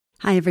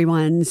Hi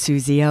everyone,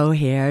 Suze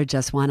here.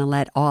 Just want to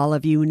let all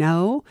of you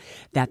know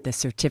that the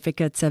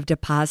certificates of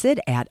deposit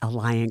at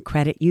Alliant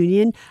Credit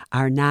Union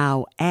are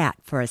now at,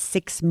 for a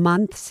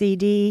 6-month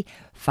CD,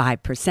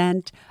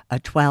 5%, a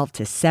 12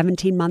 to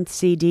 17-month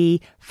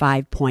CD,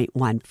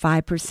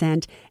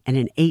 5.15%, and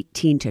an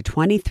 18 to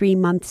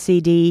 23-month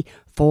CD,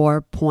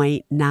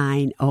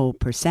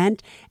 4.90%.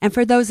 And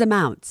for those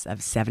amounts of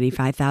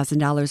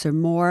 $75,000 or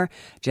more,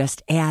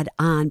 just add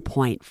on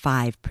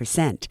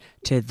 0.5%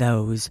 to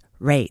those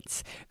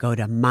rates. Go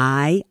to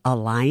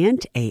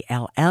myalliant,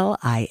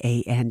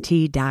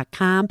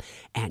 ALLIANT.com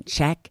and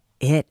check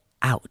it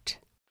out.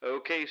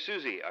 Okay,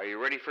 Susie, are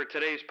you ready for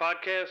today's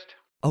podcast?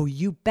 Oh,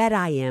 you bet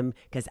I am,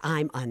 because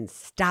I'm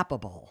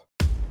unstoppable.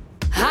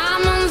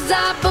 I'm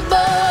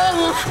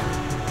unstoppable.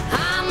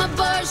 I'm a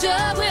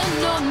Porsche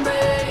with no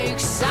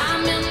brakes.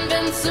 I'm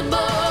invincible.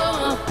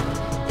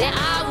 Yeah,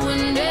 I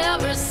win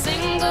every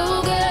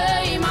single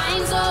game.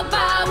 I'm so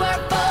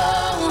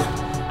powerful.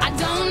 I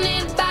don't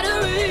need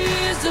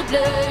batteries to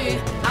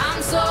play.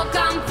 I'm so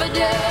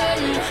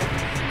confident.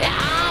 Yeah,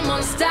 I'm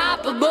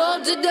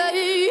unstoppable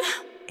today.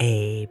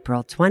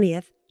 April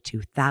 20th,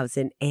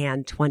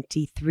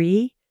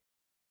 2023.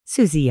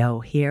 Suze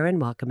O here,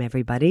 and welcome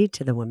everybody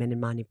to the Women in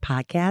Money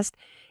podcast,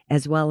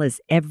 as well as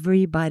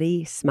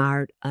everybody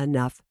smart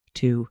enough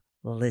to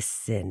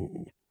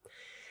listen.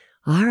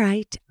 All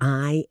right,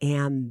 I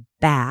am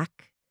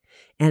back,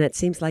 and it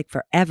seems like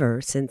forever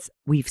since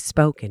we've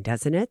spoken,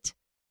 doesn't it?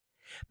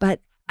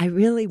 But I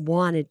really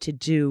wanted to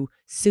do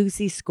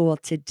Suze School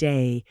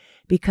today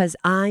because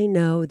I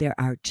know there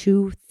are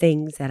two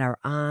things that are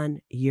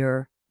on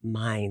your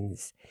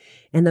minds.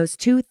 And those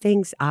two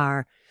things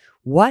are,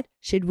 what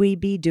should we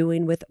be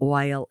doing with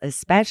oil,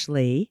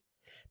 especially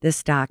the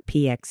stock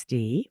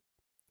PXD?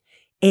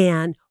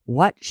 And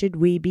what should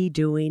we be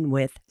doing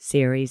with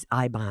Series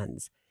I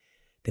bonds?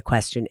 The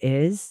question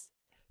is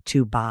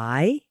to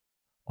buy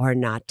or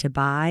not to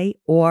buy,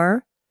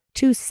 or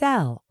to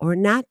sell or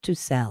not to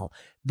sell.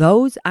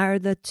 Those are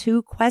the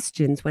two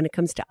questions when it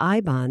comes to I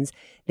bonds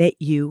that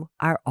you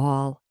are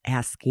all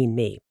asking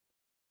me.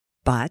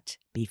 But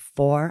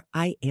before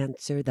I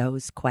answer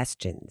those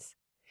questions,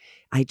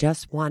 I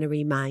just want to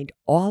remind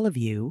all of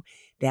you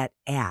that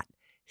at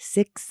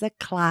 6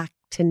 o'clock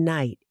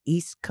tonight,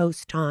 East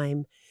Coast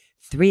time,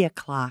 3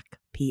 o'clock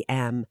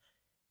p.m.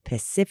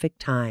 Pacific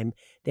time,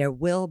 there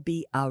will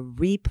be a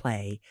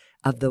replay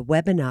of the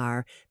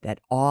webinar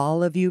that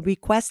all of you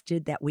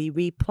requested that we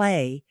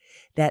replay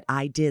that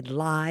I did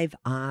live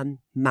on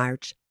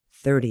March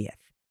 30th.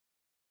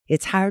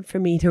 It's hard for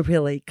me to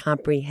really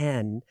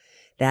comprehend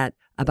that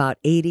about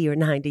 80 or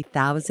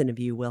 90,000 of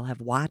you will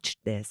have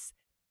watched this,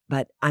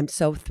 but I'm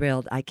so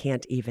thrilled I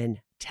can't even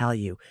tell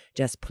you.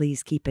 Just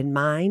please keep in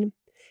mind,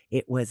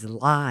 it was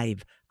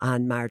live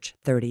on March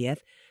 30th,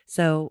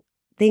 so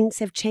things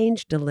have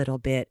changed a little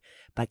bit,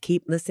 but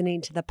keep listening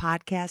to the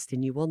podcast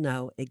and you will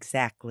know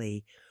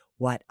exactly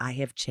what I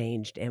have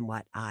changed and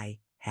what I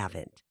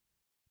haven't.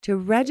 To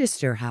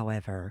register,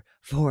 however,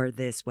 for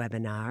this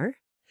webinar,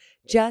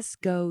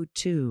 just go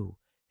to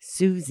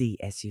Suze,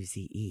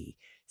 S-U-Z-E,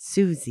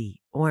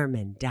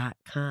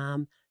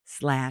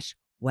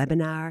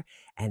 SuzeOrman.com/webinar,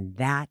 and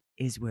that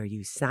is where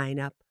you sign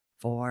up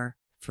for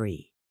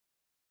free.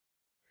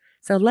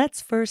 So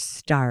let's first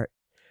start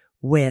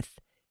with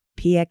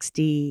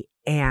PXD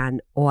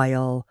and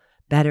oil,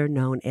 better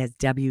known as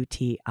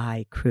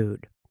WTI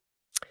crude.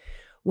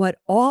 What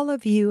all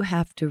of you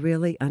have to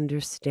really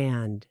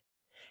understand,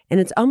 and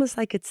it's almost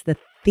like it's the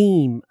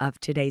theme of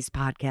today's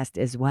podcast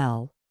as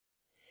well,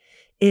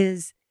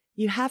 is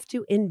you have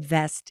to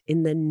invest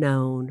in the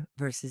known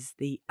versus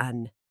the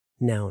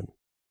unknown.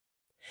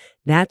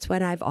 That's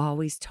what I've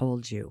always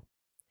told you.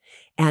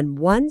 And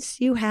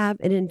once you have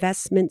an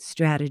investment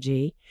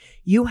strategy,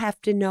 you have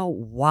to know,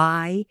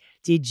 why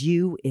did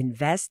you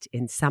invest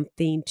in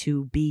something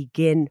to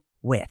begin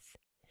with?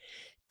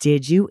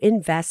 Did you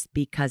invest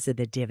because of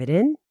the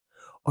dividend,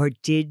 or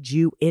did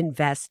you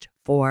invest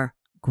for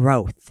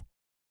growth?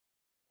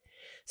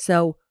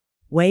 So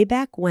way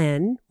back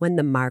when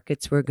the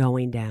markets were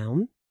going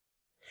down,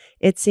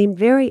 it seemed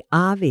very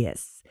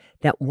obvious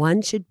that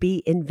one should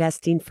be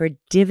investing for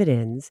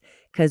dividends,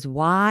 because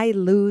why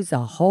lose a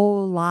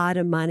whole lot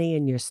of money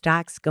in your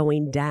stocks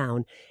going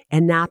down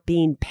and not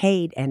being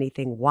paid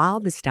anything while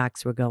the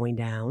stocks were going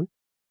down,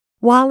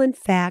 while in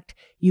fact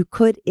you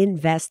could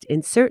invest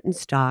in certain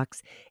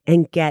stocks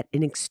and get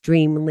an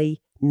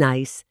extremely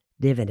nice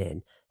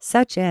dividend,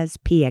 such as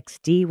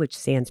PXD, which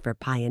stands for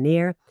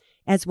Pioneer,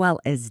 as well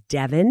as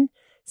Devon,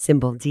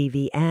 symbol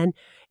DVN,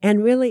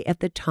 and really at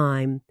the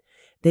time,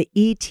 the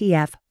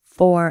ETF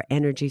for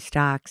energy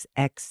stocks,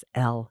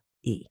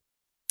 XLE.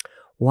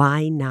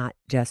 Why not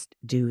just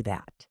do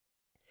that?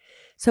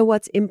 So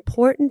what's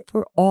important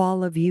for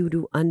all of you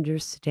to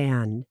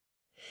understand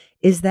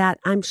is that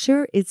I'm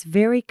sure it's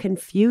very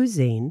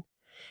confusing,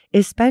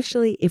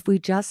 especially if we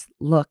just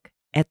look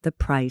at the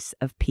price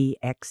of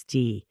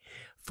PXD.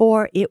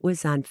 For it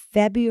was on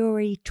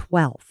February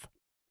 12th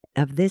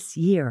of this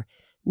year,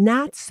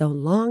 not so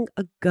long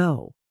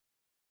ago,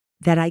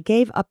 that I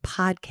gave a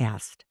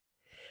podcast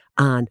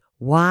on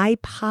why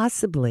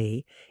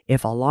possibly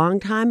if a long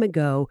time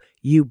ago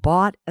you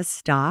bought a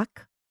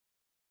stock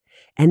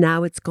and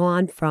now it's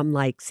gone from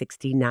like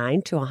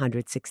 69 to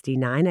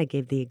 169. I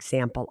gave the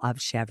example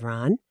of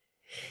Chevron,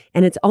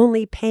 and it's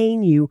only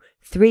paying you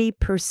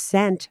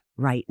 3%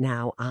 right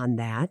now on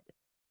that.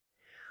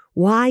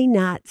 Why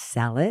not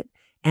sell it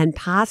and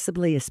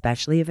possibly,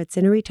 especially if it's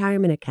in a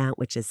retirement account,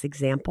 which this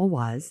example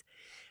was,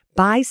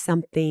 buy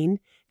something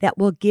that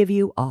will give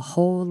you a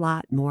whole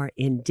lot more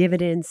in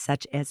dividends,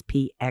 such as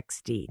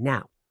PXD.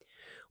 Now,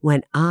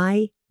 when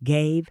I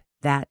gave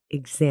that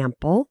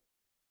example,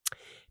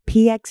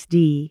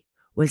 PXD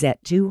was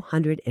at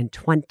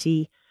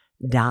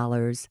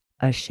 $220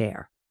 a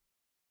share.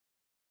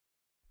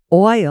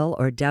 Oil,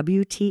 or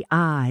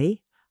WTI,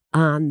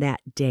 on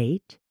that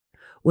date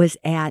was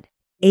at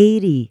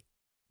 $80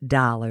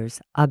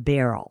 a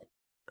barrel,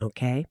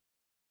 okay?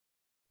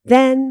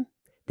 Then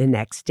the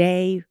next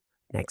day,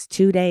 next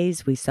 2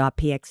 days, we saw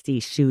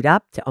PXD shoot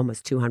up to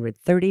almost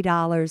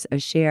 $230 a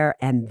share,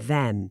 and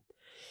then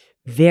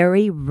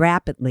very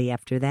rapidly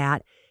after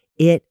that,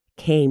 it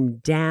came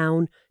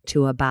down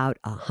to about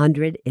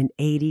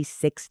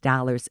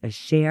 $186 a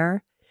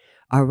share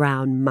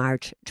around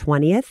March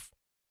 20th,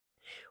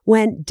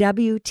 when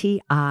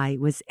WTI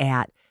was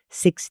at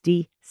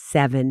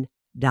 $67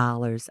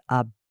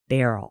 a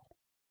barrel.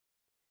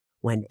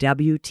 When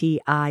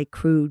WTI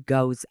crude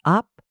goes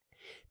up,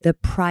 the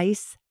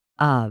price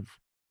of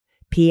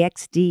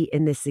PXD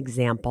in this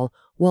example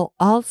will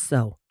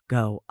also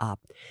go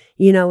up.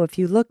 You know, if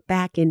you look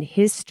back in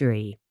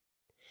history,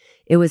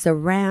 it was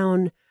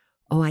around,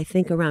 I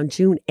think around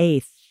June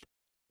 8th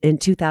in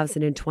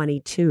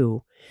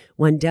 2022,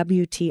 when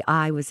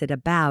WTI was at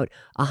about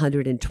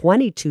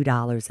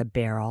 $122 a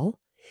barrel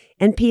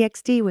and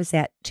PXD was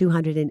at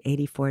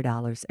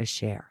 $284 a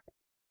share.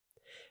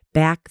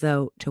 Back,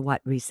 though, to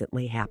what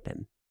recently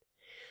happened.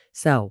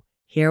 So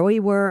here we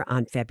were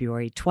on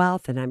February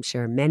 12th, and I'm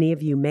sure many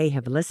of you may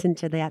have listened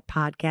to that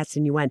podcast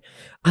and you went,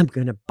 I'm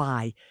going to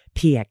buy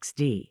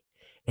PXD.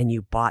 And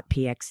you bought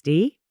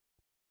PXD,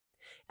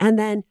 and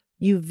then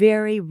you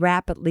very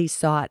rapidly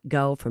saw it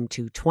go from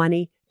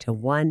 220 to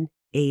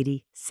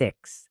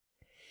 186.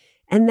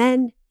 And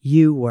then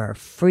you were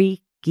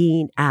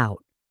freaking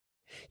out.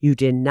 You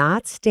did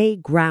not stay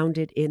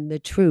grounded in the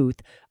truth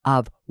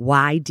of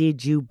why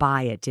did you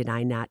buy it? Did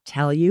I not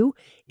tell you?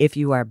 If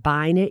you are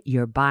buying it,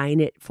 you're buying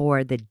it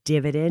for the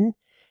dividend.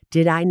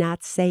 Did I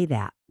not say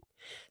that?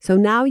 So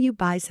now you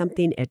buy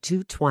something at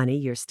 220.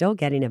 You're still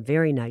getting a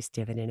very nice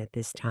dividend at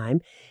this time.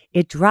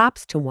 It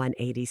drops to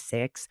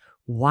 186.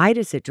 Why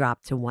does it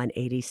drop to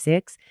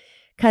 186?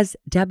 Because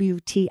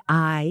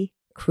WTI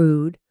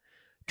crude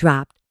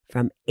dropped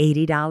from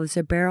 $80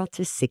 a barrel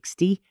to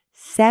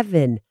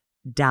 $67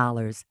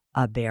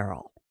 a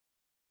barrel.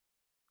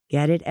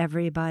 Get it,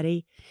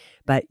 everybody?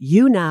 But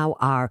you now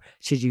are,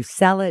 should you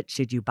sell it?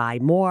 Should you buy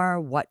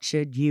more? What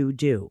should you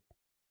do?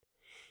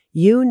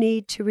 You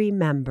need to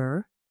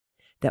remember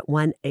that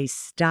when a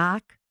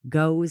stock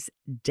goes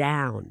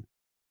down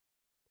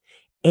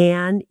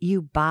and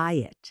you buy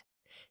it,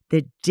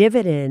 the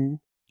dividend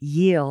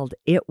yield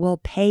it will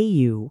pay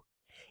you,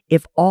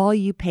 if all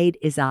you paid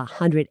is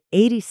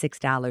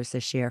 $186 a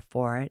share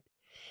for it,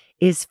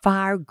 is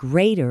far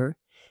greater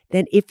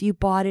than if you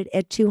bought it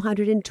at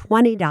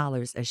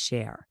 $220 a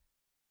share.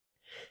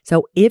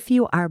 So if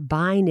you are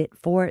buying it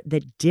for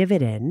the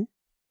dividend,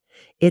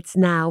 it's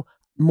now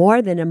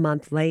more than a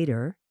month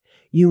later.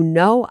 You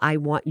know I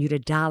want you to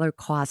dollar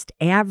cost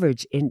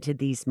average into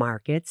these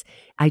markets.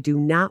 I do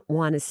not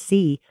want to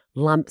see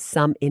lump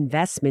sum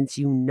investments.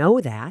 You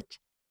know that.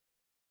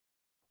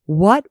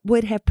 What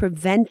would have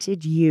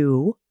prevented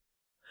you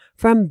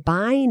from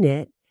buying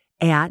it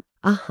at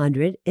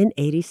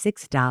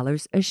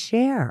 $186 a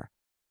share?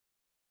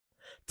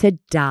 To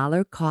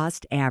dollar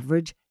cost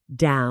average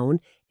down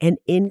and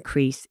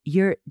increase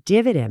your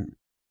dividend.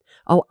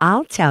 Oh,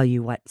 I'll tell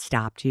you what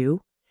stopped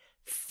you.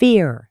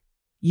 Fear.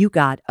 You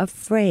got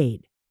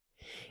afraid.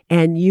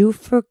 And you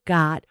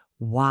forgot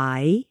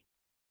why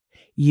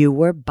you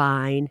were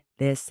buying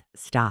this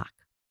stock.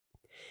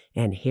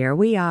 And here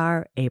we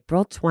are,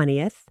 April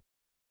 20th.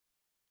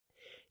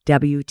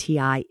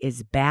 WTI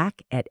is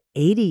back at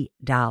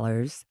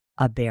 $80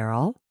 a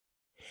barrel.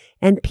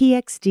 And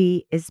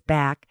PXD is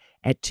back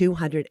at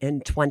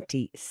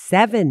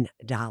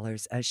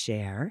 $227 a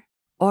share,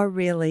 or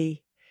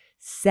really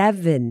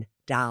 $7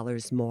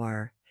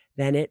 more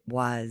than it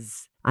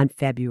was on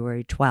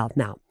February 12th.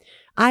 Now,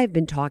 I've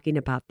been talking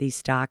about these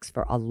stocks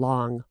for a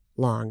long,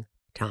 long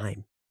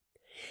time.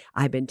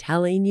 I've been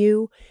telling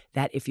you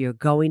that if you're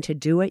going to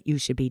do it, you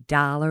should be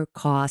dollar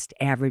cost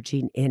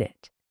averaging in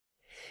it.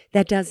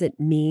 That doesn't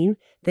mean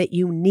that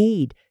you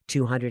need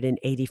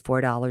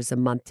 $284 a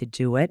month to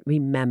do it.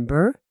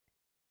 Remember,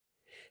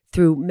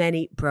 through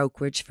many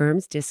brokerage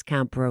firms,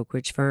 discount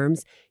brokerage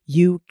firms,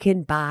 you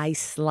can buy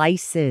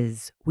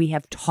slices. We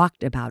have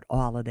talked about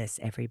all of this,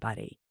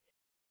 everybody.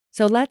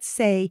 So let's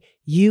say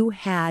you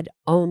had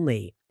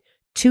only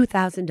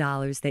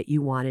 $2,000 that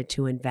you wanted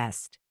to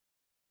invest.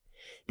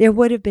 There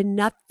would have been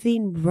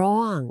nothing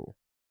wrong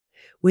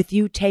with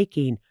you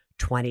taking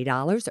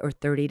 $20 or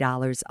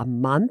 $30 a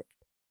month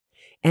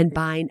and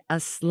buying a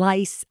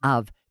slice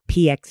of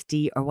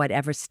PXD or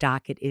whatever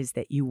stock it is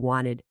that you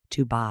wanted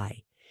to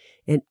buy.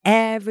 And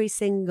every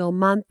single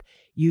month,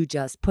 you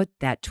just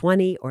put that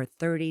 $20 or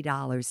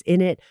 $30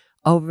 in it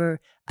over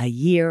a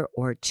year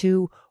or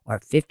two or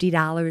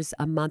 $50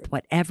 a month,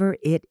 whatever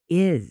it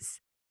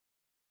is.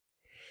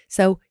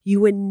 So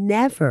you would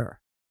never,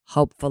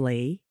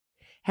 hopefully,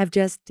 have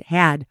just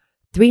had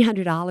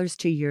 $300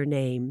 to your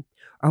name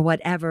or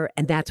whatever,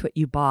 and that's what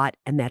you bought,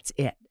 and that's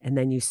it, and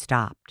then you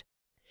stopped.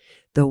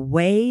 The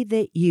way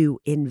that you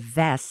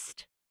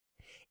invest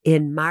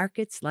in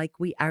markets like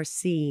we are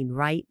seeing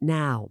right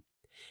now,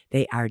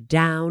 they are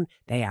down,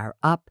 they are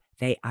up,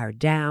 they are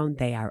down,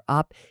 they are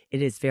up.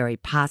 It is very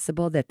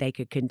possible that they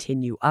could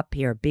continue up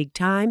here big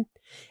time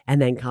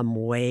and then come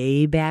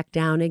way back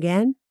down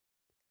again.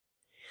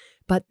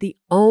 But the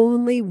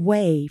only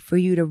way for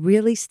you to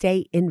really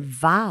stay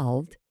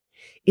involved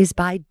is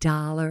by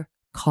dollar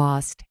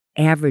cost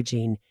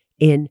averaging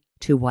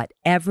into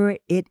whatever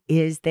it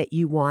is that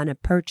you want to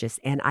purchase.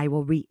 And I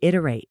will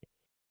reiterate,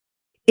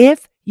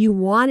 if you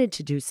wanted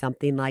to do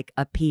something like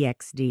a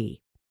PXD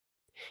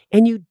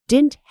and you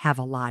didn't have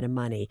a lot of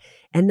money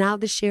and now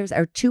the shares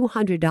are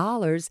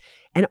 $200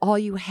 and all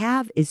you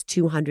have is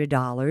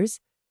 $200,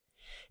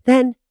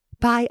 then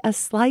buy a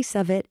slice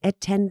of it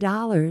at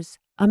 $10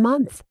 a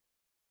month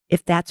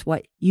if that's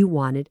what you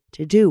wanted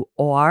to do,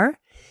 or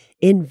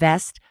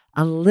invest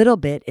a little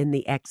bit in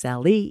the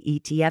XLE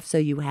ETF so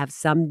you have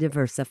some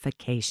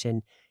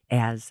diversification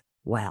as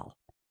well.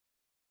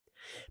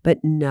 But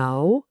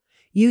no,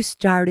 you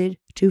started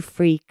to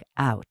freak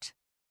out.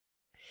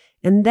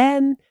 And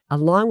then,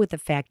 along with the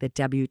fact that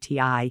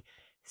WTI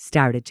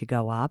started to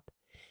go up,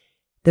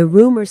 the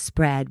rumor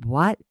spread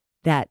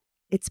that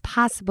it's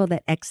possible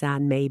that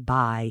Exxon may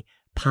buy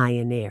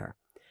Pioneer.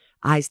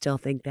 I still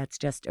think that's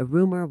just a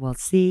rumor. We'll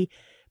see.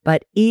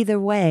 But either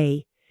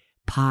way,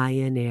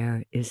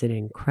 Pioneer is an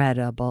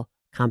incredible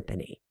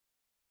company.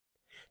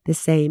 The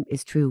same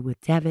is true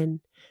with Devon.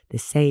 The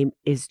same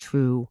is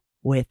true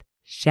with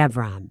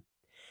Chevron.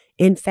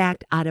 In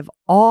fact, out of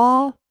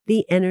all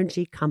the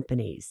energy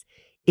companies,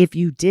 if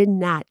you did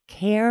not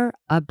care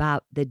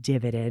about the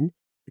dividend,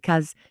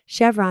 because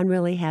Chevron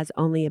really has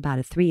only about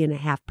a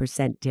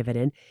 3.5%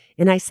 dividend,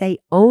 and I say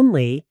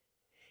only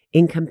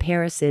in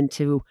comparison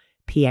to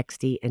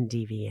PXD and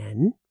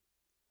DVN.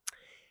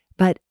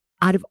 But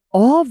out of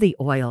all the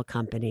oil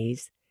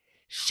companies,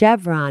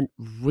 Chevron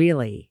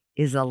really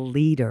is a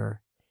leader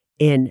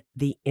in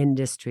the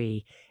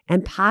industry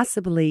and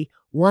possibly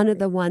one of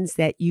the ones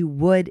that you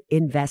would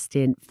invest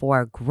in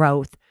for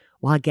growth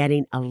while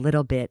getting a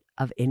little bit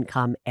of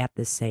income at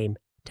the same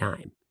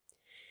time.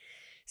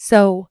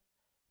 So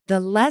the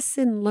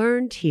lesson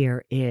learned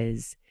here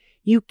is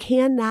you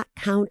cannot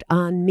count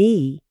on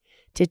me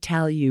to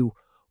tell you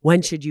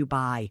when should you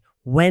buy,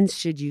 when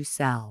should you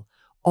sell.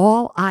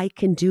 All I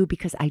can do,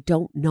 because I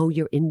don't know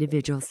your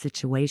individual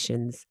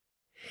situations,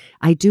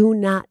 I do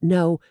not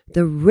know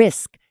the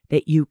risk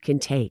that you can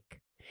take.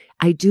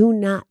 I do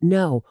not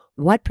know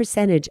what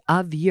percentage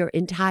of your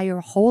entire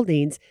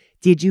holdings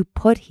did you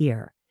put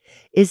here.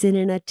 Is it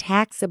in a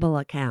taxable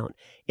account?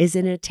 Is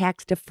it in a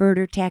tax-deferred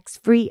or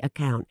tax-free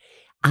account?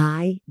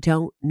 I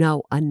don't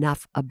know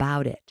enough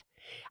about it.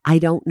 I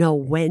don't know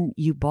when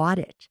you bought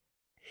it.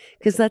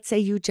 Because let's say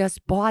you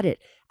just bought it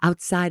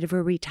outside of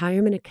a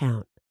retirement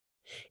account,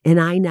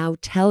 and I now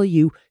tell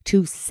you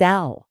to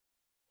sell,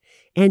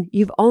 and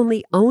you've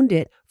only owned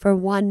it for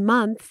 1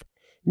 month.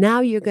 Now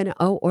you're going to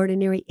owe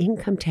ordinary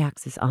income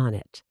taxes on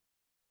it.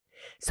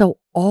 So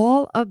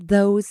all of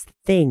those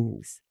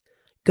things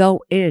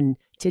go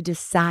into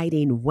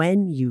deciding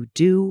when you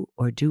do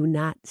or do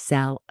not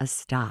sell a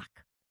stock.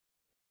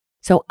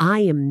 So I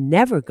am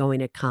never going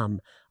to come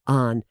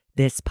on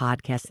this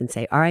podcast and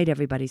say, all right,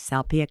 everybody,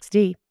 sell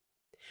PXD.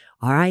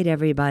 All right,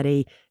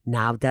 everybody,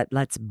 now that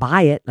let's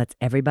buy it. Let's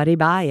everybody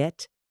buy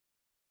it.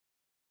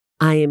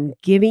 I am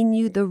giving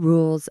you the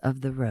rules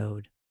of the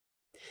road.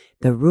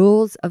 The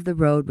rules of the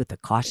road with the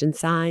caution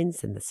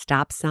signs and the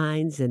stop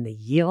signs and the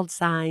yield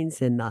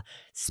signs and the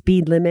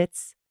speed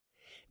limits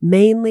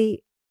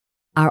mainly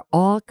are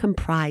all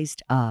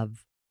comprised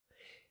of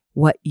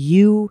what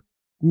you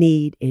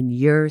need in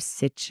your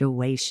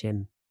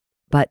situation.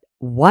 But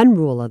one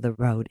rule of the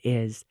road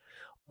is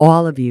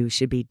all of you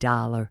should be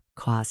dollar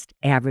cost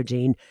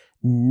averaging.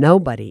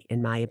 Nobody,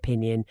 in my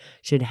opinion,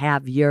 should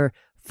have your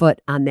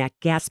foot on that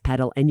gas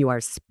pedal and you are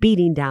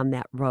speeding down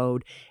that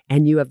road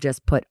and you have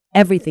just put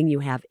everything you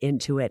have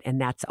into it and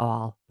that's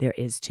all there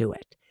is to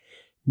it.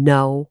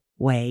 No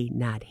way,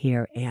 not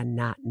here and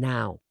not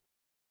now.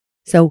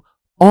 So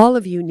all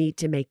of you need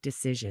to make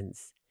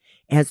decisions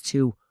as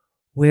to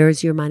where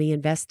is your money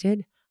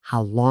invested?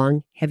 How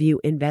long have you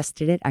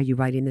invested it? Are you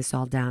writing this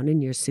all down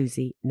in your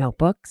Suze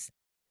notebooks?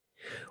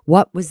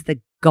 What was the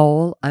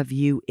goal of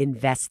you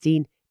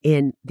investing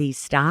in these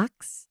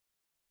stocks?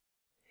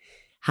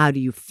 How do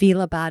you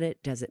feel about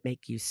it? Does it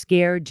make you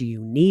scared? Do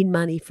you need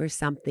money for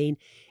something?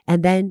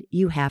 And then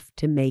you have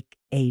to make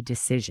a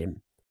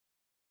decision.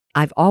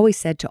 I've always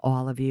said to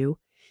all of you,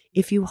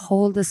 if you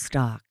hold a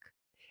stock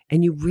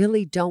and you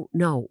really don't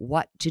know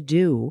what to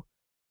do,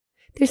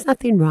 there's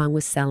nothing wrong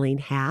with selling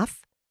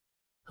half.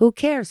 Who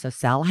cares? So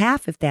sell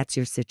half if that's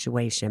your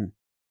situation.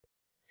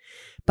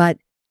 But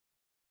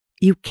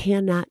you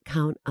cannot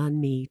count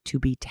on me to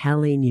be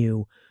telling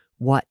you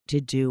what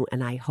to do,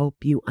 and I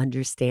hope you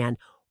understand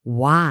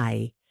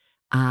why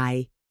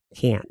I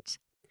can't.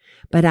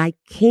 But I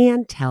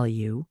can tell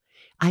you,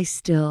 I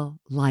still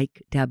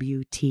like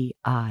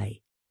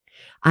WTI.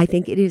 I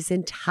think it is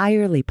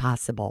entirely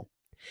possible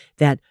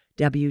that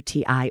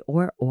WTI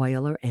or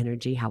oil or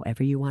energy,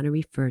 however you want to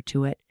refer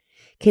to it,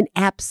 can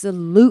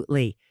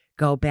absolutely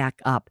go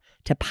back up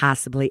to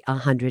possibly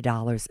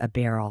 $100 a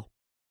barrel.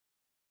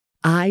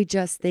 I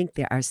just think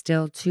there are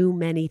still too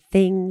many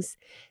things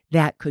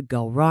that could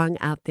go wrong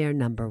out there.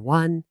 Number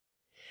one,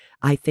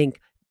 I think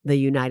the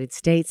United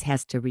States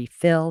has to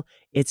refill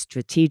its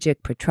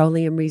strategic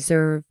petroleum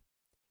reserve.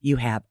 You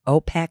have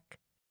OPEC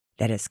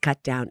that has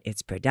cut down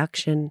its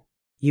production.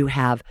 You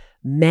have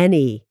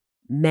many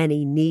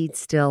needs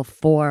still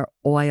for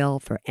oil,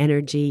 for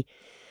energy.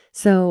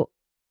 So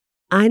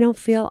I don't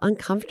feel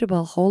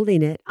uncomfortable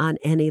holding it on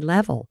any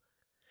level.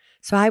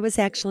 So I was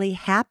actually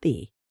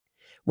happy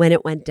when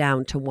it went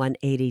down to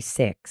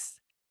 186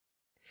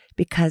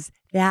 because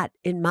that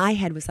in my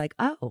head was like,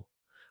 oh,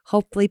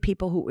 hopefully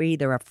people who are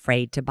either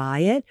afraid to buy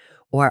it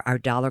or are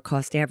dollar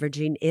cost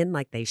averaging in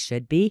like they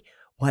should be,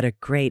 what a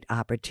great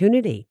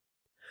opportunity.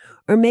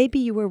 Or maybe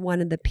you were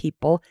one of the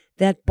people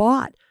that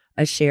bought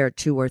a share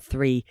 2 or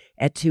 3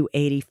 at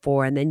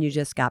 284 and then you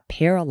just got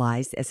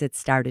paralyzed as it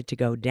started to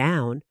go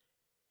down.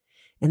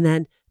 And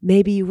then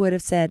maybe you would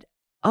have said,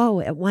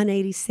 oh, at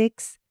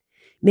 186,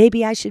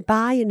 maybe I should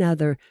buy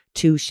another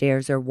 2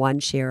 shares or 1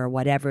 share or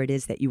whatever it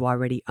is that you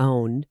already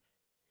owned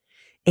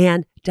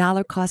and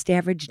dollar cost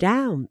average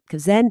down,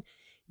 because then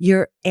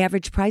your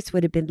average price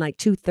would have been like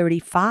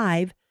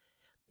 235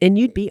 and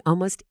you'd be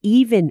almost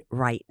even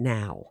right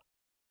now.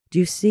 Do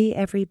you see,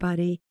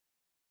 everybody?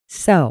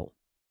 So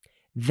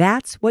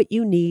that's what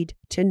you need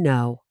to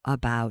know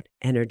about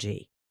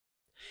energy.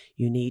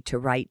 You need to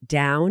write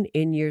down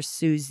in your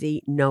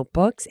Suze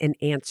notebooks and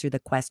answer the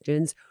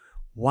questions.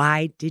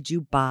 Why did you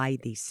buy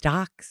these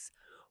stocks?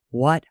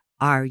 What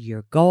are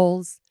your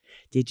goals?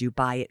 Did you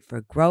buy it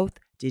for growth?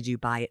 Did you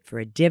buy it for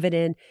a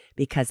dividend?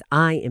 Because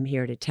I am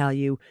here to tell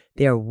you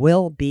there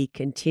will be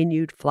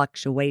continued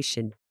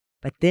fluctuation,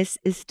 but this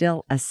is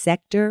still a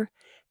sector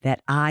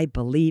that I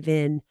believe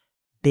in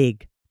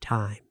big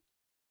time.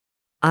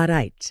 All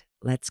right,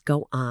 let's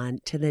go on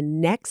to the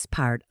next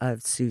part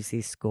of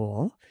Suze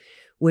School,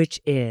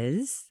 which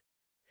is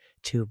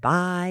to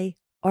buy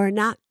or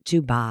not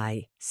to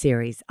buy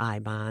Series I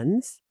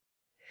bonds.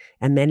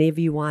 And many of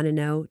you want to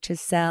know to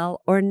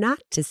sell or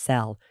not to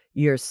sell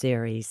your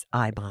Series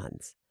I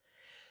bonds.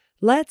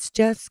 Let's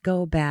just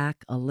go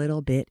back a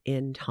little bit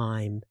in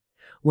time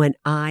when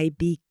I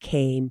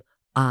became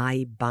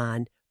I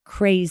bond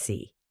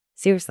crazy.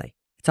 Seriously,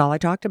 it's all I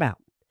talked about.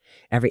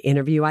 Every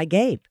interview I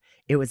gave,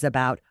 it was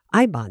about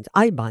I bonds,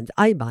 I bonds,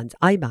 I bonds,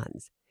 I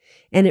bonds.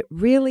 And it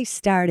really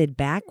started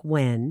back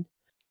when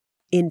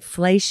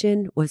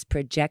inflation was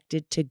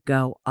projected to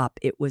go up.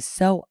 It was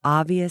so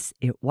obvious,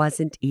 it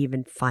wasn't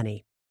even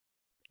funny.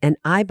 And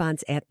I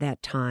bonds at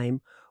that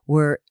time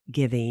were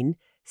giving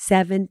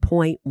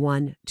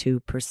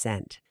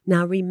 7.12%.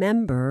 Now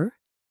remember,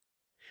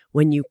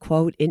 when you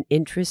quote an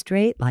interest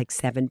rate like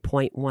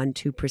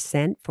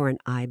 7.12% for an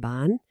I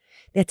bond,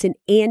 that's an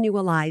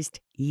annualized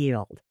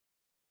yield.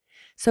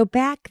 So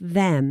back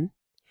then,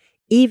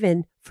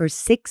 even for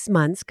 6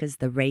 months, because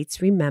the rates,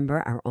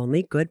 remember, are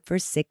only good for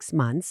 6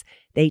 months.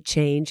 They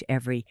change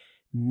every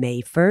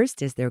May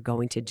 1st, as they're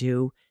going to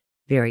do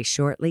very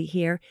shortly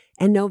here,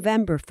 and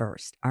November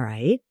 1st, all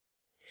right?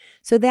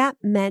 So that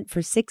meant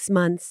for 6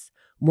 months,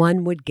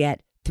 one would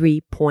get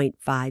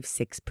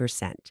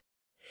 3.56%.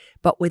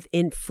 But with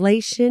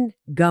inflation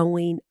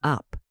going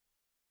up,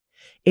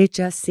 it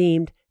just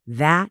seemed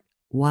that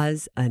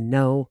was a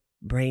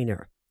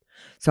no-brainer.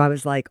 So I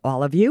was like,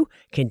 all of you,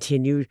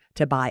 continue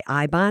to buy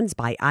I bonds,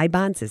 buy I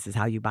bonds. This is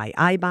how you buy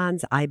I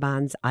bonds, I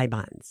bonds, I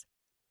bonds.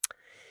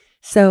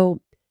 So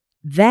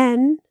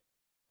then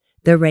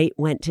the rate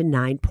went to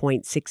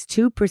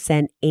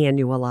 9.62%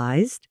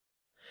 annualized,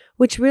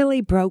 which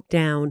really broke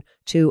down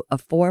to a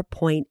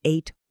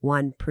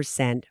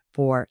 4.81%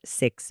 for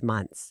 6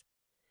 months.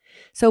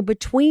 So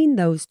between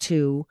those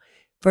two,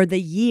 for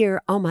the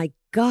year, oh my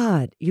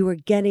God, you were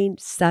getting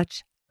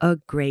such a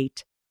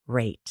great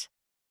rate.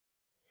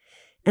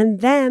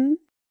 And then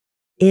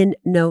in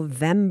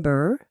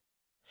November,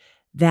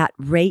 that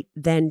rate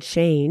then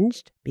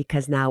changed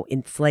because now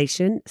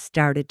inflation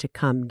started to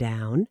come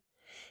down.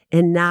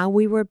 And now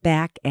we were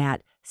back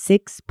at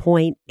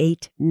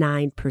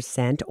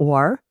 6.89%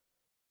 or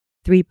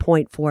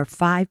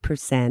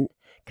 3.45%,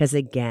 because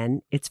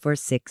again, it's for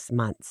 6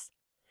 months.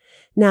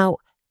 Now,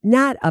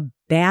 not a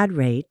bad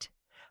rate,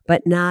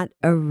 but not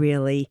a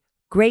really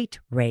great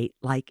rate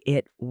like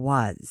it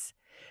was.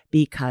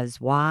 Because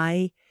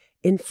why?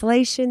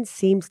 Inflation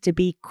seems to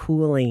be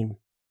cooling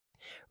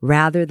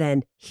rather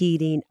than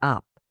heating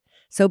up.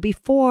 So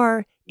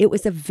before, it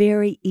was a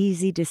very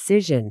easy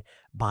decision.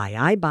 Buy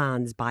I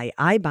bonds,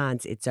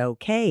 it's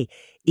okay,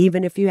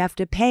 even if you have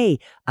to pay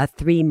a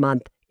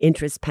 3-month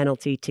interest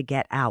penalty to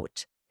get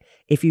out.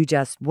 If you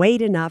just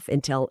wait enough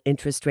until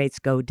interest rates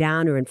go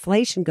down or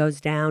inflation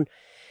goes down,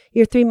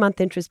 your 3-month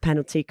interest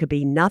penalty could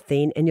be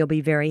nothing, and you'll be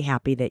very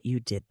happy that you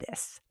did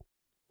this.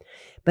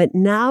 But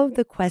now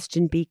the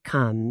question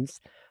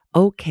becomes,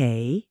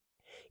 okay,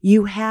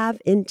 you have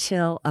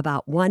until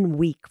about 1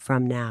 week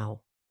from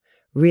now.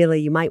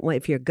 Really, you might want,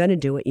 if you're going to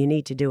do it, you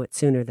need to do it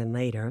sooner than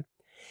later.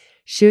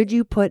 Should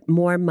you put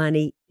more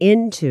money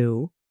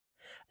into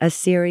a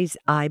Series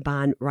I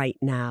bond right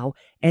now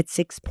at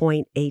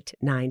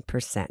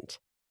 6.89%?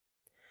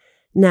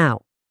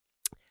 Now,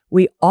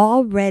 we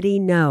already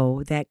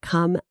know that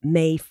come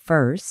May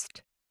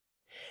 1st,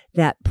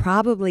 that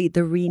probably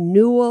the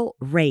renewal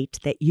rate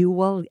that you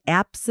will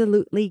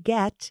absolutely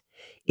get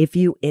if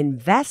you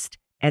invest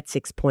at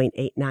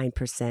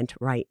 6.89%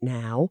 right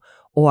now,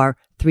 or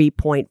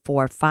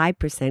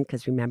 3.45%,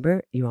 because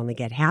remember, you only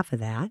get half of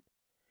that,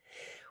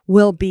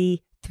 will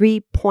be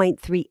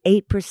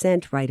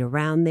 3.38%, right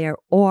around there,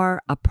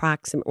 or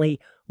approximately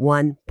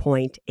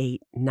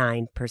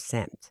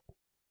 1.89%.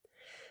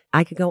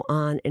 I could go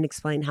on and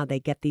explain how they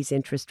get these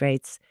interest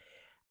rates.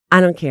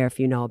 I don't care if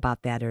you know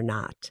about that or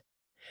not.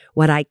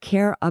 What I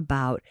care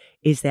about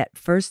is that,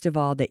 first of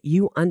all, that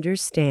you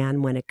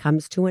understand when it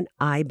comes to an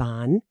I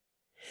bond,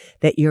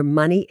 that your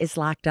money is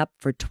locked up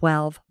for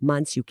 12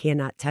 months. You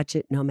cannot touch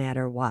it no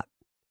matter what.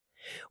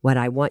 What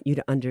I want you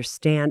to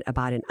understand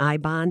about an I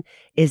bond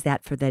is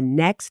that for the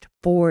next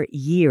 4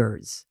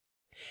 years,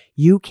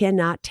 you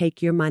cannot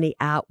take your money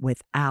out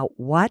without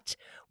what?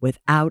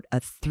 Without a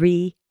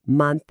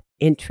 3-month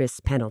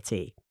interest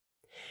penalty.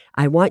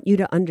 I want you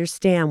to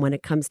understand when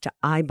it comes to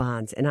I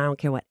bonds, and I don't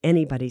care what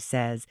anybody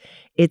says,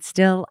 it's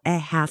still a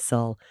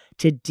hassle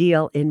to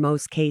deal in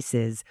most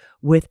cases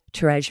with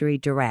Treasury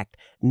Direct,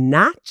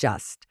 not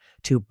just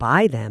to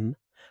buy them,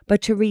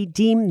 but to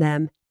redeem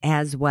them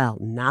as well.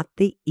 Not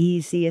the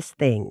easiest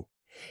thing.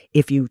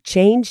 If you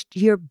changed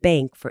your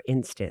bank, for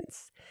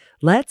instance,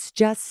 let's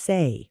just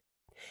say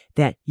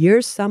that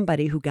you're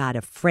somebody who got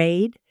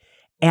afraid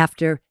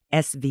after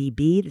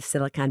SVB, the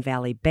Silicon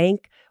Valley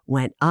Bank,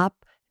 went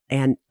up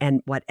and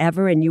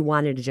whatever, and you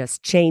wanted to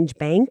just change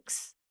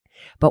banks.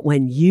 But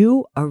when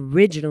you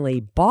originally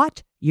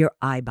bought your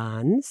I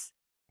bonds,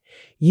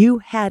 you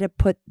had to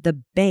put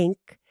the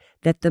bank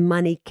that the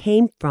money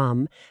came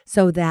from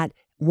so that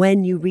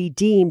when you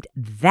redeemed,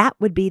 that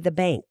would be the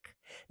bank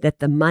that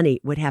the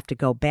money would have to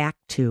go back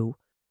to.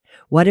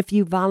 What if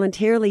you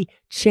voluntarily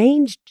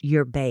changed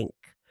your bank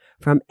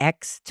from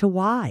X to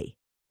Y?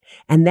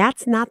 And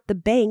that's not the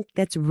bank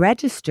that's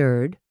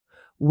registered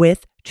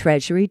with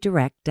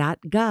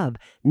treasurydirect.gov.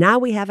 Now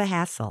we have a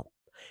hassle.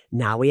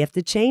 Now we have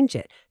to change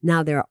it.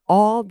 Now there are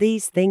all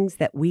these things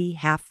that we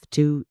have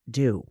to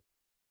do.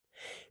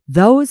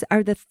 Those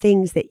are the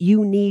things that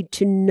you need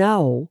to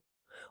know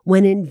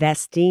when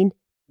investing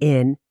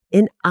in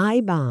an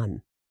I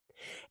bond.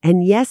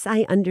 And yes,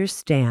 I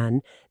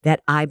understand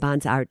that I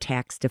bonds are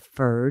tax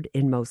deferred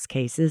in most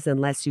cases,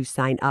 unless you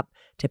sign up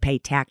to pay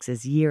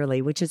taxes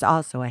yearly, which is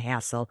also a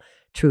hassle,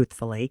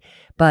 truthfully.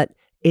 But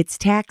it's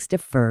tax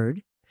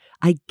deferred.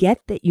 I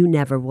get that you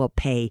never will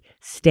pay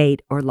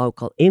state or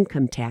local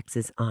income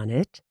taxes on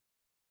it.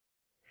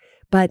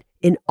 But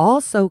it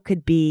also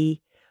could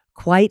be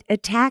quite a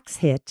tax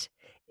hit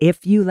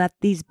if you let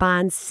these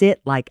bonds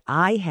sit like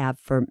I have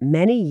for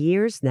many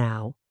years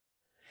now.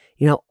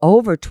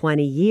 Over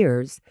 20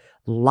 years,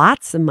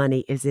 lots of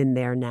money is in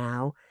there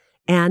now.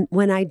 And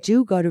when I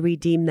do go to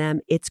redeem them,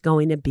 it's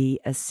going to be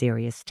a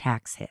serious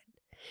tax hit.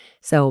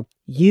 So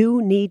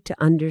you need to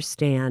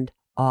understand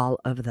all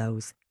of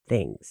those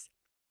things.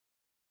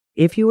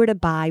 If you were to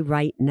buy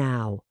right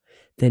now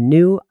the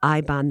new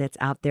I bond that's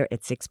out there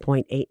at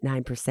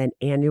 6.89%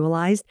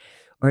 annualized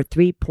or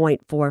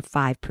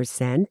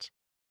 3.45%,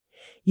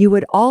 you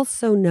would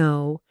also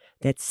know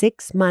that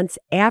 6 months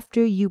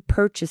after you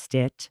purchased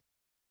it,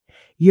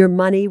 your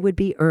money would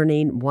be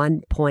earning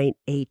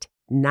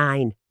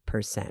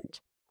 1.89%.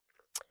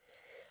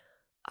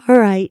 All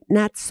right,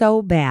 not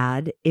so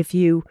bad. If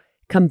you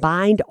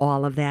combined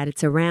all of that,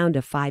 it's around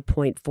a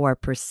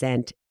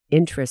 5.4%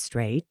 interest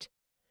rate.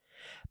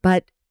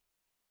 But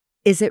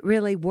is it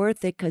really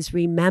worth it? Because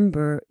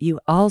remember,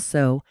 you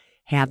also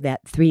have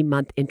that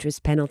 3-month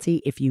interest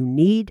penalty if you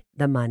need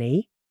the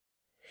money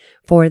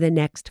for the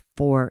next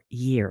 4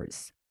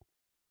 years.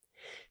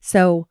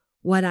 So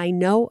what I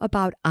know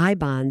about I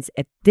bonds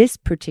at this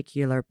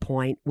particular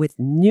point with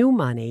new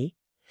money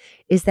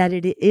is that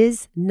it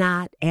is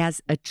not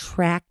as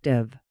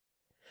attractive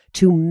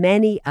to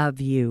many of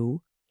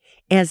you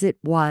as it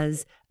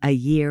was a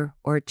year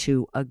or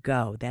two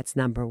ago. That's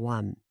number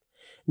one.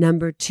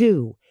 Number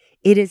two,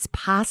 it is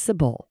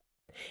possible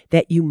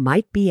that you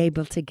might be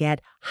able to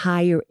get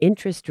higher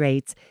interest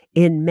rates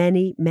in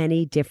many,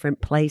 many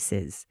different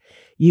places.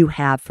 You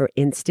have, for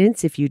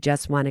instance, if you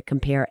just want to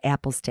compare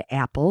apples to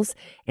apples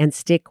and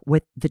stick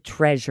with the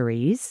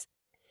treasuries,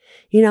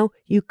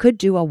 you could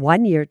do a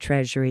 1-year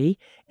treasury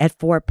at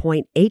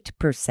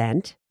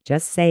 4.8%,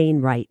 just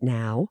saying right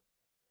now,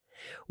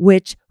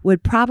 which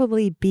would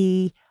probably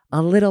be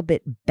a little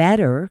bit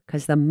better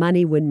because the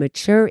money would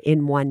mature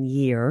in 1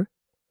 year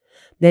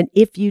than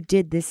if you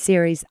did this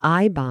Series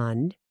I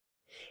bond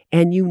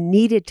and you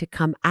needed to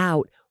come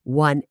out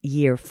 1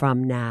 year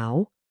from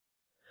now.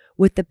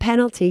 With the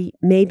penalty,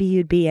 maybe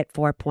you'd be at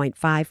 4.5,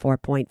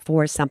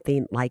 4.4,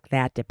 something like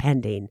that,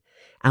 depending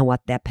on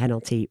what that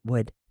penalty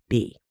would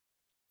be.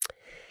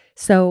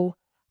 So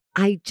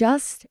I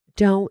just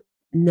don't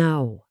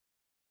know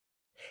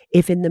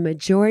if in the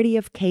majority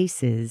of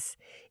cases,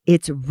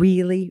 it's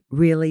really,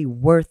 really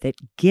worth it,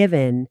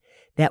 given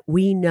that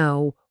we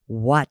know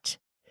what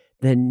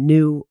the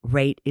new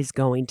rate is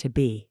going to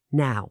be.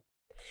 Now,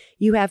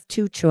 you have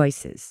two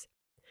choices.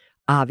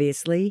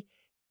 Obviously,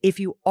 if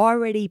you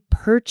already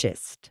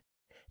purchased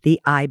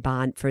the I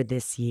bond for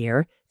this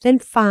year, then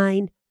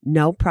fine,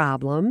 no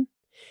problem.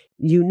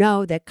 You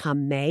know that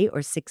come May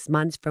or 6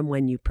 months from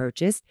when you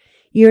purchased,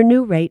 your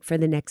new rate for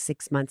the next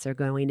 6 months are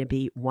going to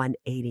be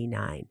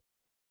 $189.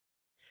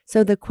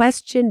 So the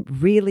question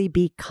really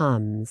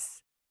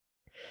becomes,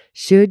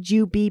 should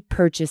you be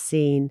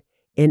purchasing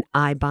an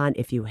I bond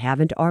if you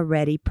haven't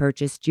already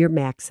purchased your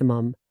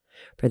maximum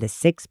for the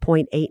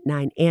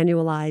 6.89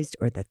 annualized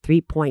or the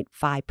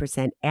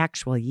 3.5%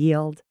 actual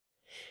yield,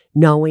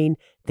 knowing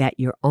that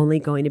you're only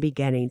going to be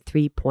getting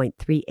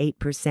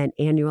 3.38%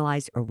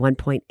 annualized or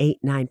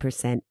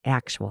 1.89%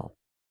 actual?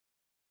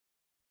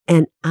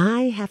 And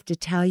I have to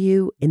tell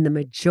you, in the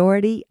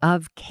majority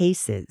of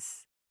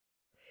cases,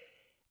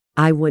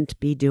 I wouldn't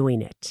be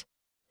doing it.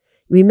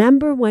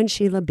 Remember when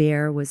Sheila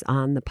Bear was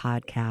on the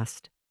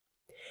podcast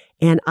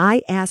and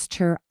I asked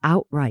her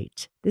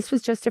outright, this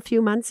was just a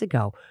few months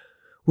ago,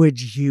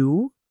 would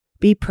you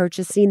be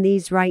purchasing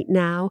these right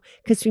now?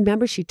 Because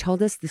remember, she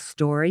told us the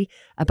story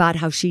about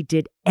how she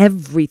did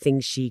everything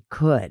she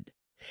could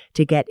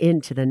to get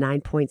into the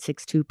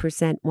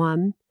 9.62%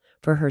 one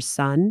for her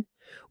son.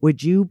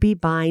 Would you be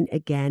buying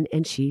again?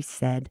 And she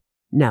said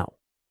no.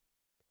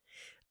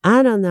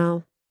 I don't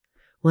know.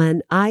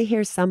 When I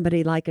hear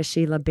somebody like a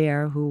Sheila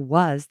Bear, who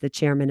was the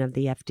chairman of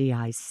the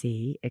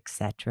FDIC, et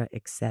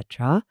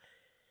cetera,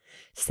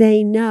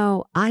 say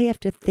no, I have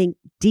to think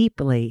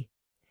deeply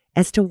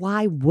as to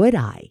why would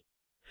I,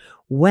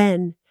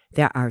 when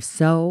there are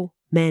so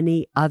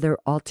many other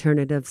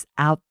alternatives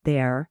out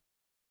there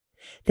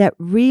that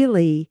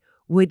really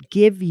would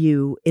give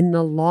you, in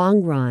the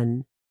long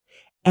run,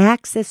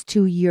 access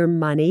to your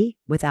money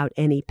without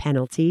any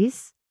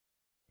penalties,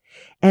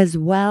 as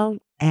well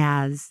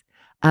as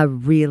a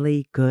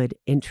really good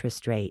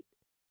interest rate.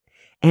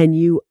 And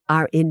you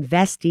are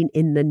investing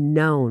in the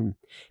known,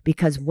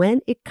 because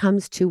when it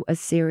comes to a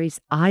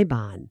Series I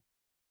bond,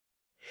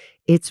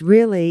 it's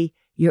really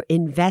you're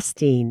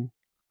investing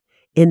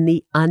in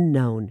the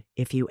unknown,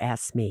 if you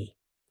ask me.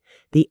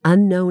 The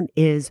unknown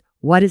is,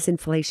 what is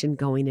inflation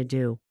going to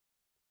do?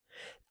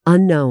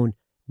 Unknown,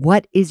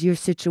 what is your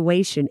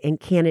situation and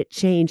can it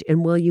change?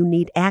 And will you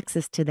need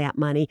access to that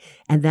money?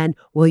 And then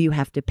will you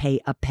have to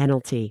pay a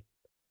penalty?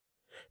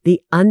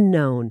 The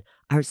unknown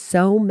are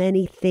so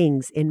many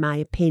things, in my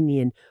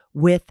opinion,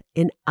 with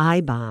an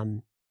I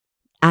bond.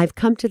 I've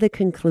come to the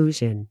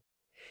conclusion,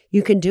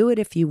 you can do it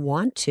if you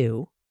want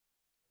to,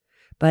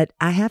 but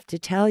I have to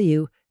tell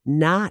you,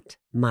 not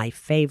my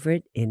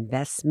favorite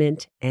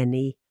investment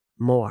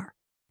anymore.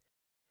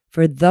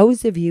 For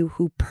those of you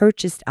who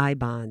purchased I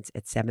bonds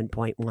at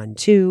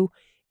 7.12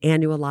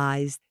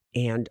 annualized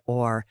and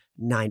or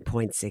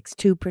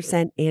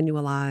 9.62%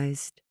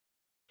 annualized,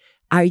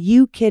 are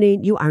you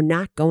kidding? You are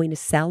not going to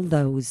sell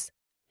those.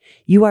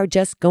 You are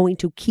just going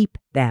to keep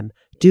them.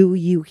 Do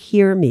you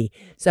hear me?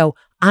 So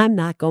I'm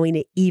not going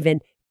to even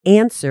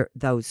answer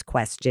those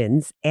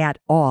questions at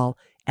all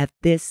at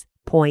this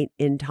point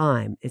in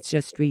time. It's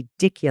just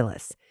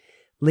ridiculous.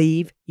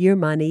 Leave your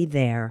money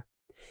there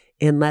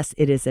unless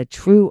it is a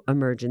true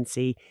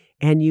emergency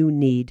and you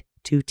need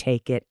to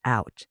take it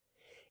out.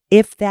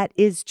 If that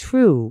is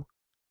true,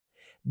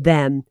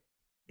 then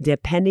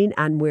depending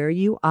on where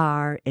you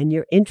are in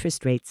your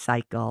interest rate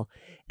cycle,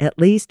 at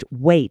least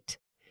wait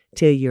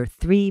till you're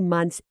 3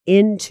 months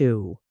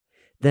into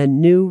the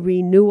new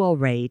renewal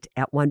rate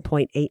at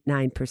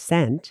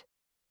 1.89%,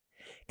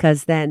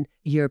 because then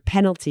your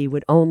penalty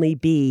would only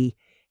be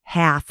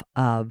half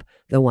of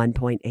the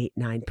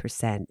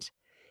 1.89%.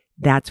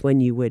 That's when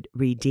you would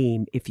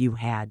redeem if you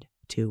had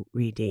to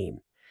redeem.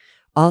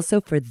 Also,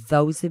 for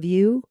those of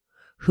you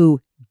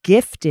who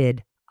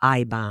gifted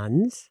I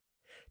bonds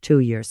to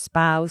your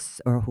spouse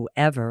or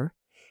whoever,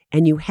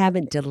 and you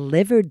haven't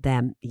delivered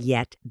them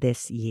yet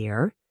this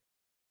year,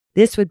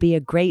 this would be a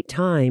great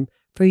time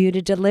for you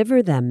to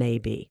deliver them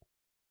maybe,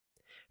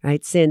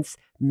 right? Since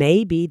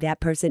maybe that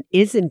person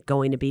isn't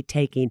going to be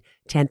taking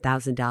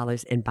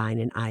 $10,000 and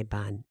buying an I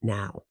bond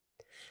now.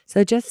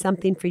 So just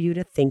something for you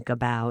to think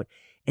about.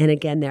 And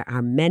again, there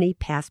are many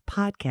past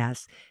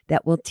podcasts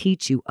that will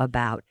teach you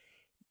about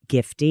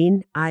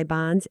gifting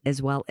I-bonds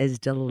as well as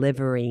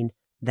delivering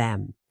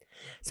them.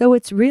 So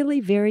it's really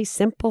very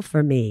simple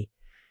for me.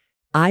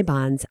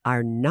 I-bonds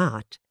are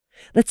not,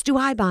 let's do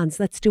I-bonds,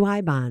 let's do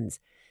I-bonds.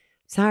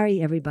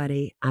 Sorry,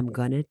 everybody, I'm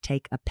going to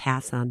take a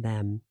pass on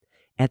them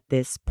at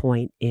this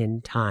point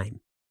in time.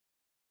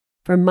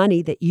 For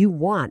money that you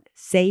want,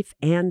 safe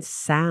and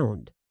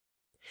sound,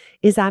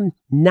 is I'm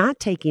not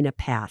taking a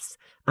pass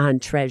on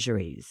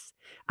treasuries.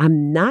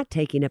 I'm not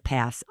taking a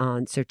pass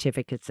on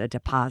certificates of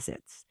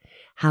deposits.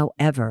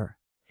 However,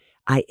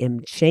 I am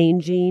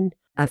changing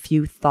a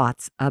few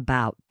thoughts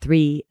about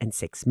 3 and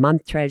 6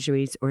 month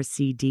treasuries or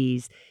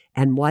CDs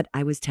and what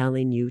I was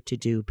telling you to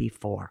do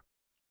before.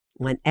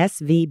 When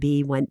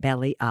SVB went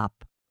belly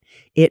up,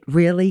 it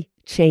really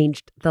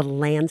changed the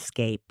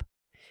landscape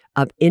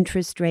of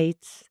interest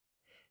rates,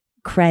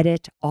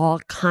 credit, all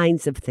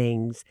kinds of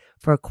things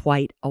for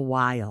quite a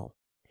while.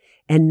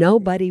 And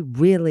nobody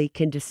really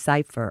can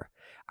decipher,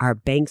 are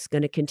banks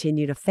going to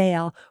continue to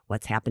fail?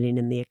 What's happening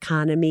in the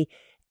economy?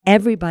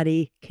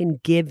 Everybody can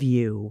give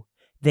you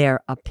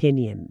their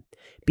opinion.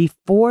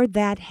 Before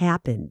that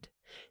happened,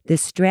 the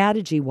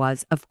strategy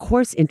was, of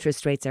course,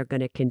 interest rates are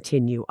going to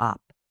continue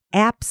up.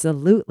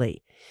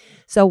 Absolutely.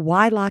 So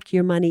why lock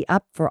your money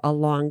up for a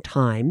long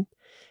time?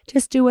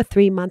 Just do a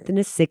 3-month and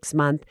a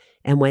 6-month,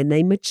 and when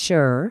they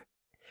mature,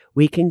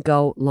 we can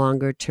go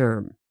longer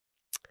term.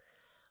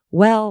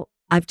 Well,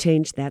 I've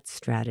changed that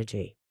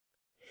strategy.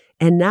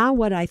 And now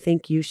what I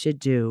think you should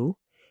do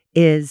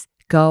is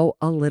go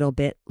a little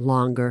bit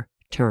longer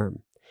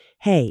term.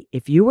 Hey,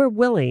 if you were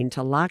willing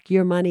to lock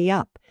your money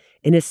up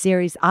in a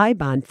Series I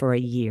bond for a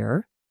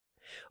year,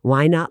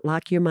 why not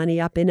lock your money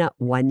up in a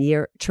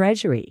 1-year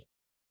treasury?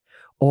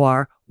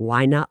 Or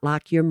why not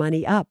lock your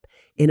money up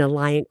in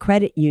Alliant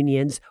Credit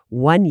Union's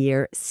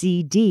 1-year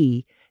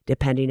CD,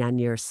 depending on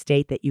your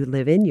state that you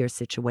live in, your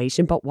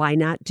situation, but why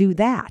not do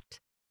that?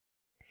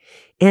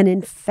 And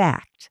in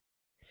fact,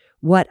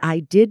 what I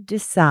did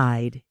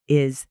decide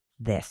is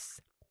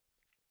this.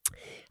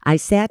 I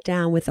sat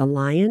down with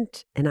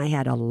Alliant and I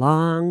had a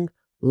long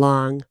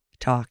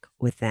talk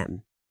with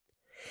them.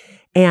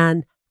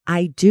 And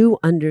I do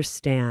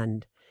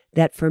understand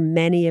that for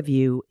many of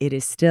you, it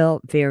is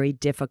still very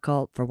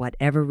difficult for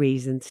whatever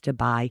reasons to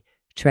buy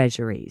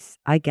treasuries.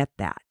 I get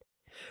that.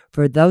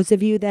 For those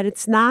of you that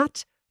it's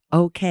not,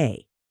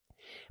 okay.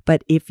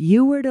 But if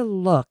you were to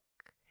look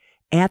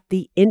at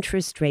the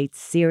interest rates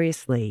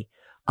seriously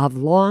of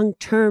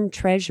long-term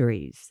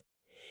treasuries,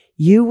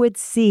 you would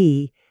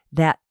see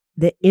that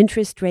the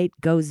interest rate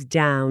goes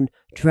down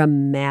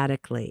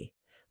dramatically.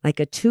 Like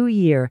a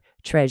 2-year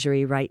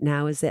treasury right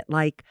now is at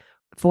like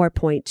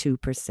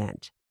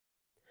 4.2%.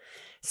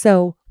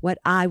 So what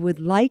I would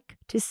like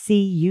to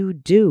see you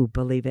do,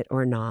 believe it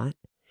or not,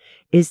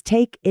 is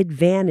take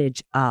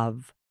advantage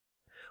of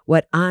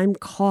what I'm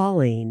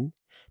calling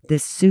the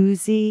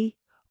Suze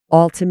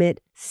Ultimate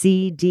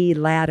CD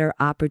Ladder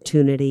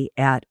opportunity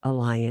at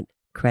Alliant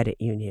Credit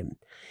Union.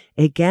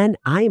 Again,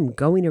 I am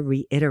going to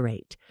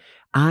reiterate,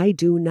 I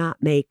do not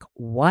make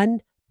 1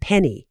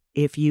 penny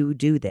if you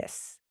do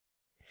this.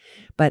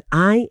 But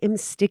I am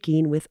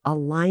sticking with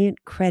Alliant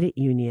Credit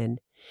Union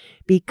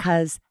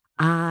because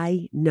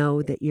I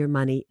know that your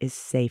money is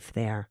safe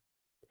there.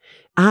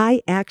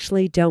 I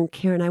actually don't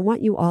care, and I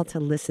want you all to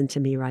listen to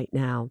me right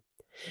now.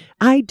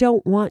 I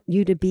don't want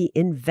you to be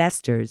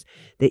investors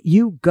that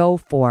you go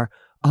for,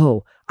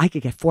 oh, I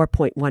could get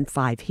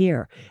 4.15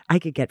 here. I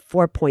could get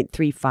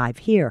 4.35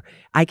 here.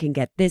 I can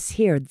get this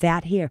here,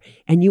 that here.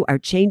 And you are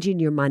changing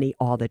your money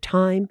all the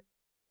time.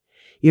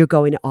 You're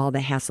going to all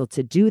the hassle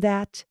to do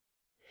that.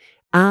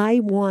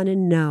 I want to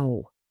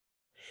know,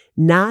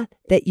 not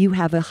that you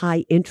have a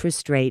high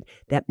interest rate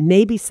that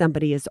maybe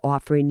somebody is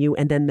offering you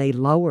and then they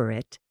lower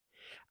it.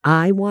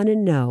 I want to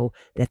know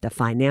that the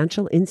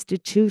financial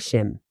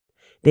institution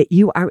that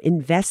you are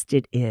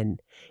invested in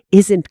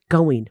isn't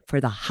going for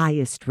the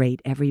highest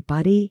rate,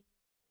 everybody,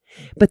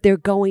 but they're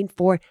going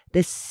for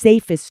the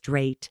safest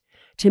rate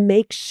to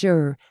make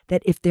sure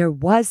that if there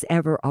was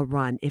ever a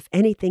run, if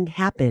anything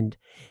happened,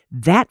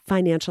 that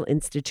financial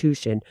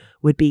institution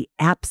would be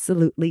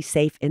absolutely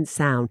safe and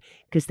sound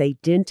because they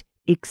didn't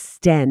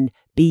extend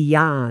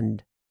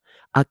beyond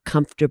a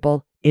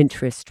comfortable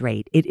interest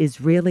rate. It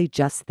is really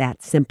just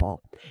that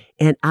simple.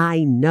 And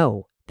I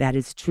know that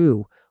is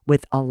true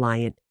with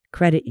Alliant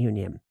Credit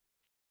Union.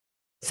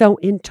 So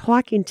in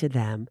talking to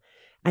them,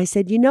 I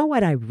said, you know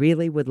what I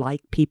really would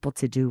like people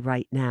to do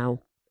right now?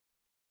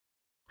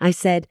 I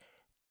said,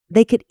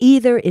 they could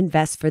either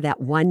invest for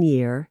that 1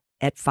 year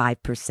at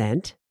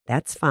 5%.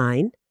 That's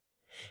fine.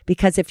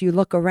 Because if you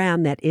look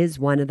around, that is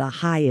one of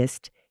the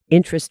highest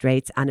interest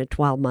rates on a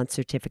 12-month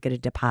certificate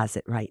of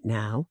deposit right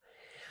now.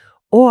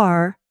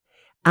 Or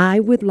I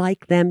would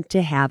like them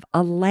to have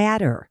a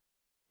ladder.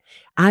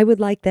 I would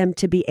like them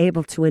to be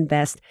able to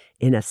invest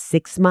in a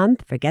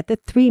 6-month, forget the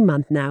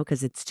 3-month now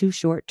because it's too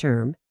short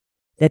term,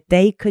 that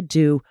they could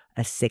do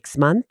a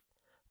 6-month,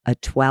 a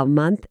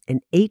 12-month,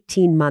 and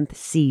 18-month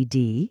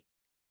CD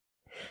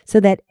so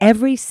that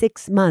every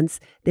 6 months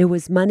there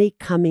was money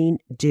coming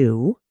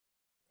due.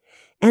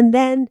 And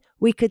then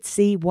we could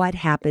see what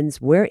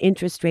happens, where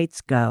interest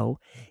rates go.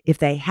 If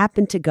they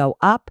happen to go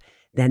up,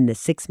 then the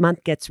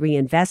 6-month gets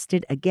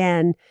reinvested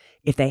again.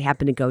 If they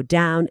happen to go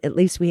down, at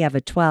least we have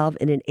a 12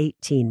 and an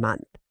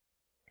 18-month.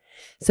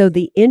 So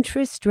the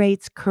interest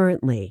rates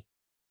currently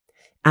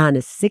on a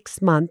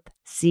 6-month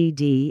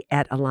CD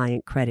at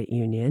Alliant Credit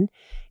Union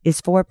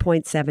is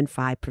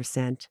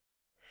 4.75%.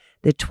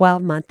 The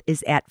 12-month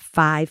is at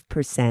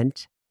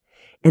 5%,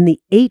 and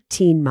the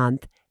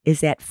 18-month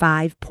is at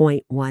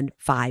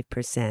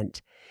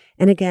 5.15%.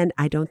 And again,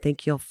 I don't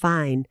think you'll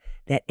find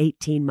that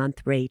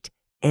 18-month rate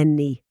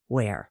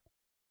anywhere.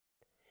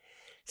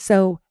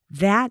 So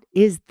that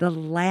is the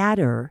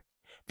ladder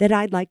that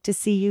I'd like to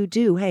see you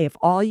do. Hey, if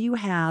all you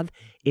have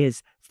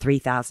is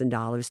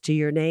 $3,000 to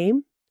your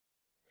name,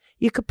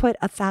 you could put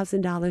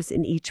 $1,000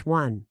 in each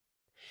one.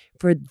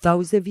 For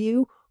those of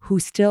you who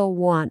still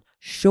want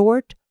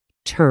short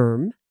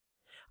term,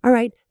 all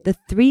right, the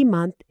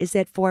 3-month is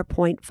at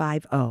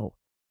 4.50.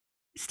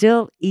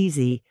 Still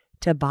easy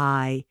to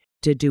buy,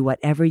 to do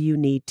whatever you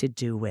need to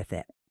do with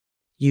it.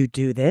 You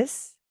do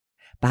this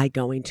by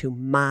going to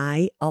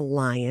My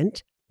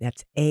Alliant,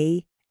 that's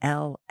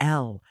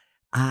ALLIANT,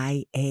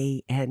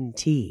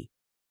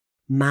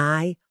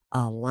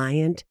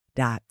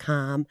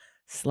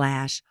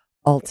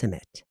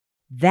 myalliant.com/ultimate.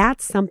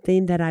 That's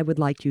something that I would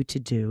like you to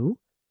do,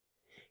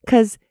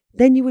 because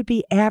then you would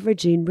be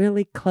averaging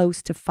really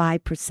close to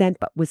 5%,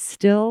 but with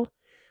still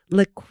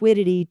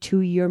liquidity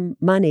to your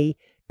money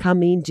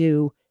coming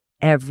due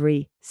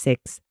every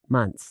 6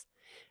 months.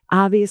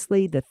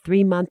 Obviously, the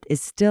 3-month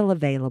is still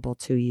available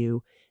to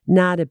you.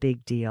 Not a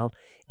big deal.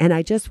 And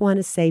I just want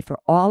to say, for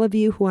all of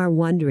you who are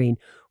wondering,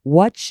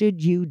 what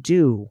should you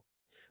do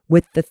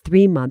with the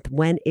 3-month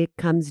when it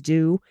comes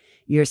due?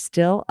 You're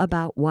still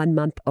about 1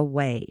 month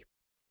away.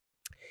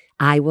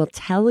 I will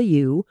tell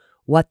you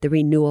what the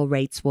renewal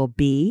rates will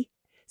be,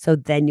 so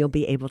then you'll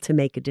be able to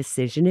make a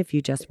decision if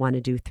you just want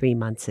to do 3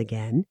 months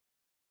again.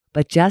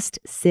 But just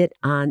sit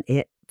on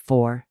it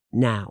for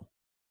now.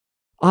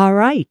 All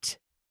right.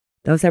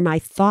 Those are my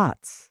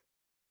thoughts.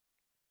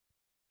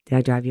 Did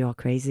I drive you all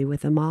crazy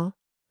with them all?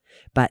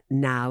 But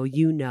now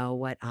you know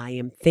what I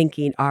am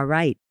thinking. All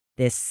right.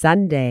 This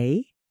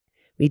Sunday,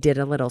 we did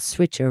a little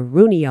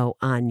switcheroonio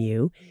on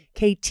you.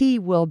 KT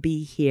will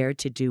be here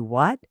to do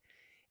what?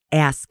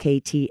 Ask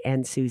KT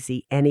and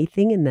Suze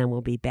anything, and then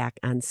we'll be back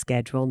on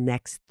schedule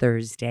next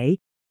Thursday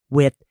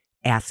with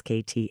Ask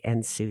KT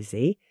and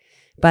Suze.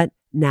 But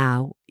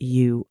now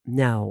you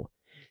know.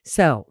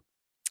 So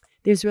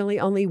there's really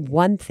only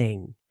one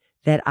thing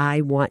that I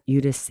want you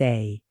to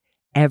say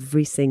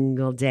every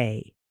single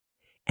day,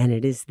 and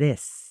it is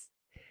this: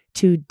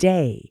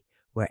 today,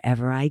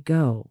 wherever I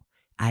go,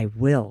 I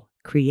will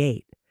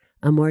create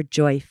a more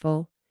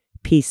joyful,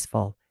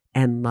 peaceful,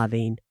 and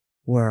loving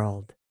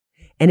world.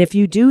 And if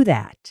you do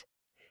that,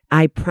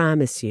 I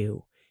promise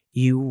you,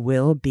 you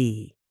will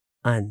be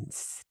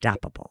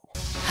unstoppable.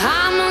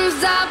 I'm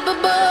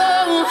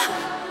unstoppable.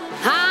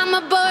 I'm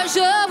a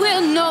Porsche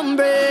with no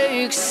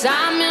brakes.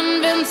 I'm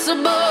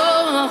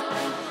invincible.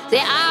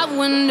 Say I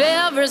win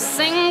every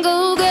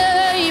single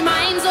game.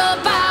 I'm so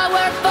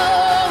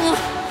powerful.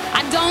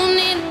 I don't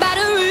need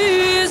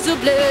batteries to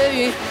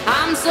play.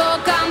 I'm so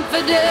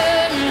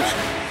confident.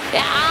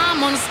 Yeah,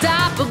 I'm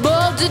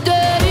unstoppable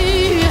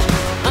today.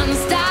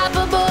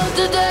 Unstoppable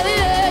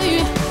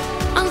today.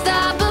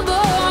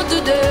 Unstoppable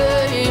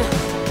today.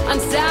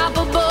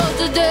 Unstoppable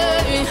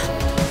today.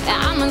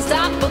 Yeah, I'm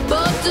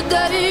unstoppable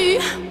today.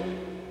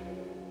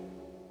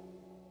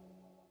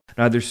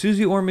 Neither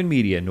Suze Orman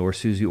Media nor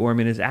Suze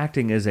Orman is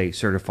acting as a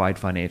certified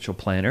financial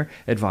planner,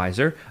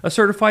 advisor, a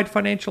certified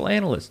financial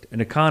analyst,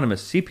 an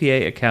economist,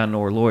 CPA, accountant,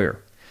 or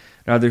lawyer.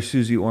 Neither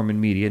Suze Orman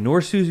Media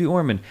nor Suze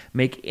Orman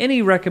make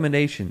any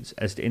recommendations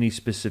as to any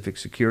specific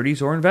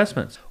securities or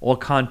investments. All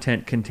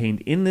content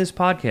contained in this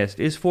podcast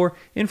is for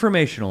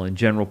informational and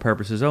general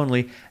purposes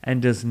only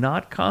and does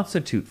not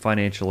constitute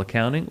financial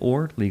accounting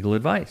or legal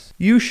advice.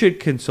 You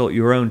should consult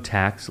your own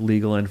tax,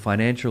 legal, and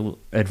financial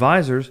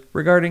advisors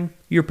regarding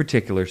your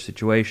particular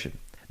situation.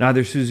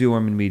 Neither Suze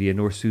Orman Media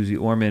nor Suze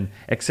Orman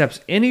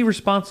accepts any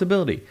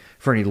responsibility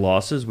for any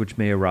losses which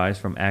may arise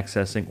from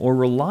accessing or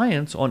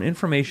reliance on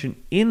information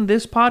in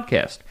this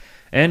podcast.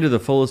 And to the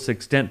fullest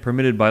extent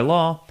permitted by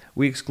law,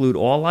 we exclude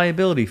all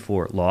liability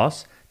for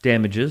loss,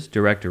 damages,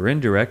 direct or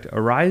indirect,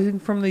 arising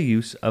from the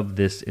use of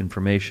this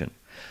information.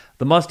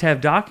 The must-have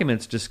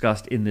documents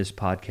discussed in this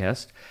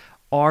podcast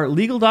are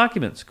legal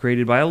documents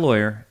created by a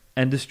lawyer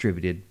and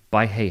distributed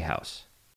by Hay House.